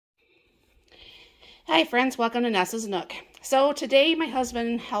Hi friends, welcome to Nessa's Nook. So today my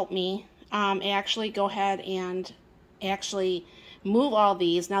husband helped me actually go ahead and actually move all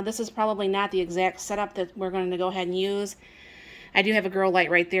these. Now this is probably not the exact setup that we're going to go ahead and use. I do have a grow light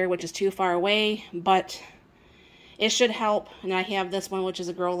right there which is too far away, but it should help. And I have this one which is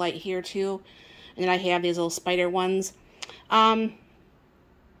a grow light here too. And then I have these little spider ones. So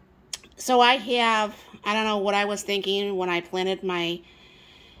I don't know what I was thinking when I planted my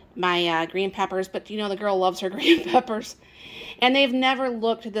green peppers, but you know the girl loves her green peppers, and they've never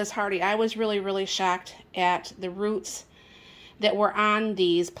looked this hardy. I was really shocked at the roots that were on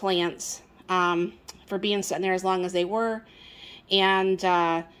these plants for being sitting there as long as they were. And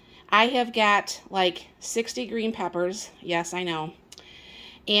I have got like 60 green peppers, yes I know,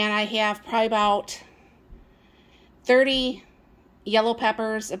 and I have probably about 30 yellow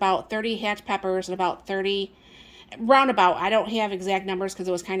peppers, about 30 hatch peppers, and about 30 roundabout. I don't have exact numbers because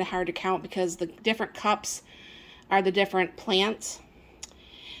it was kind of hard to count because the different cups are the different plants.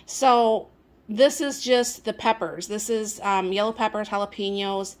 So this is just the peppers. This is yellow peppers,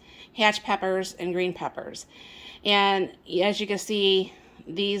 jalapenos, hatch peppers, and green peppers. And as you can see,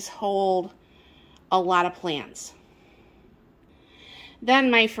 these hold a lot of plants.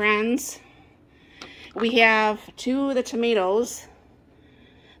 Then, my friends, we have two of the tomatoes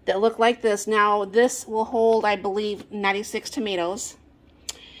that look like this. Now this will hold, I believe, 96 tomatoes,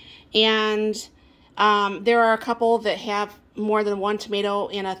 and there are a couple that have more than one tomato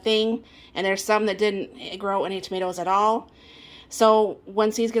in a thing, and there's some that didn't grow any tomatoes at all. So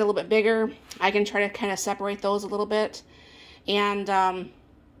once these get a little bit bigger, I can try to kind of separate those a little bit, and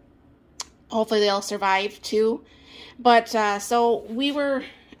hopefully they'll survive too. But so we were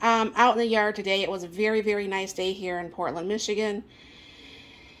out in the yard today. It was a very nice day here in Portland, Michigan.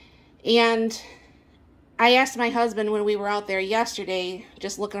 And I asked my husband when we were out there yesterday,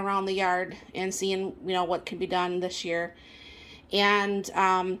 just looking around the yard and seeing, you know, what could be done this year. And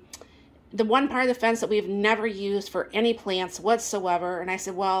the one part of the fence that we've never used for any plants whatsoever. And I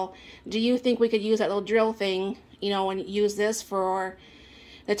said, well, do you think we could use that little drill thing, you know, and use this for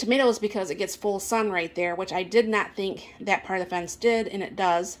the tomatoes because it gets full sun right there, which I did not think that part of the fence did, and it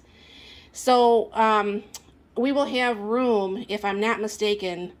does. So we will have room, if I'm not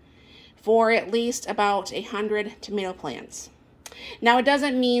mistaken, for at least about 100 tomato plants. Now it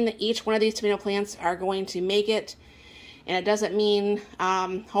doesn't mean that each one of these tomato plants are going to make it, and it doesn't mean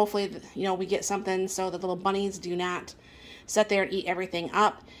hopefully, you know, we get something so that little bunnies do not sit there and eat everything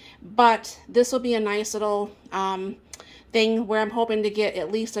up. But this will be a nice little thing where I'm hoping to get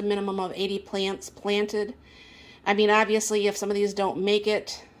at least a minimum of 80 plants planted. I mean, obviously if some of these don't make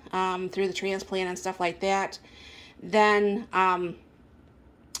it through the transplant and stuff like that, then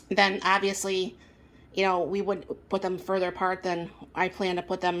obviously, you know, we would put them further apart than I plan to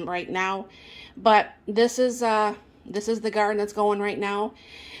put them right now. But this is the garden that's going right now.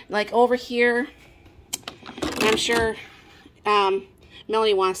 Like over here, I'm sure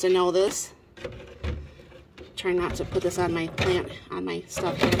Melanie wants to know this. Try not to put this on my plant, on my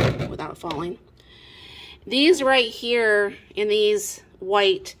stuff here without falling. These right here in these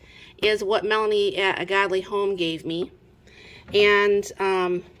white is what Melanie at A Godly Home gave me. And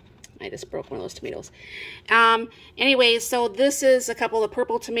I just broke one of those tomatoes. Anyways, so this is a couple of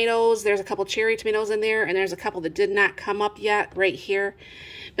purple tomatoes. There's a couple cherry tomatoes in there, and there's a couple that did not come up yet right here.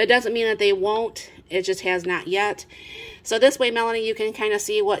 But it doesn't mean that they won't. It just has not yet. So this way, Melanie, you can kind of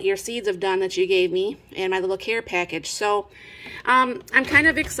see what your seeds have done that you gave me and my little care package. So I'm kind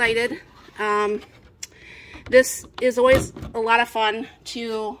of excited. This is always a lot of fun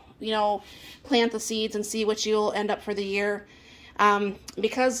to, you know, plant the seeds and see what you'll end up for the year.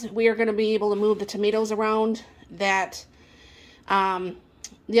 Because we are going to be able to move the tomatoes around, that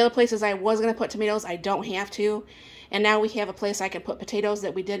the other places I was going to put tomatoes, I don't have to. And now we have a place I can put potatoes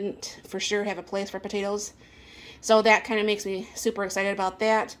that we didn't for sure have a place for potatoes. So that kind of makes me super excited about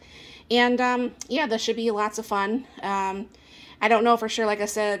that. And yeah, this should be lots of fun. I don't know for sure, like I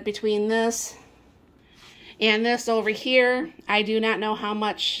said, between this and this over here, I do not know how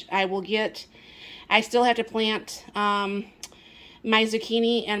much I will get. I still have to plant my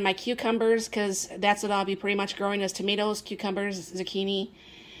zucchini and my cucumbers, because that's what I'll be pretty much growing, as tomatoes, cucumbers, zucchini,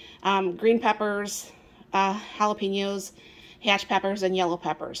 green peppers, jalapenos, hatch peppers, and yellow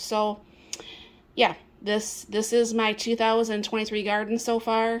peppers. So yeah, this is my 2023 garden so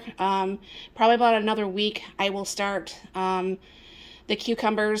far. Probably about another week I will start the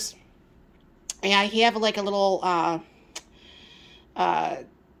cucumbers. And I have like a little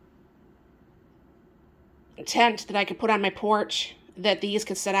tent that I could put on my porch that these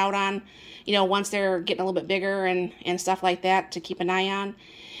could sit out on, you know, once they're getting a little bit bigger and stuff like that, to keep an eye on.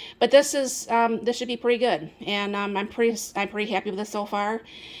 But this should be pretty good, and I'm pretty happy with this so far.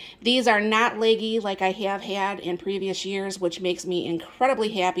 These are not leggy like I have had in previous years, which makes me incredibly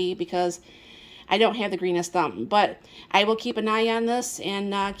happy because I don't have the greenest thumb. But I will keep an eye on this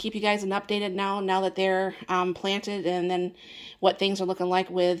and keep you guys updated now that they're planted, and then what things are looking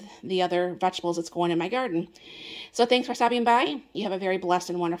like with the other vegetables that's going in my garden. So thanks for stopping by. You have a very blessed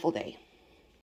and wonderful day.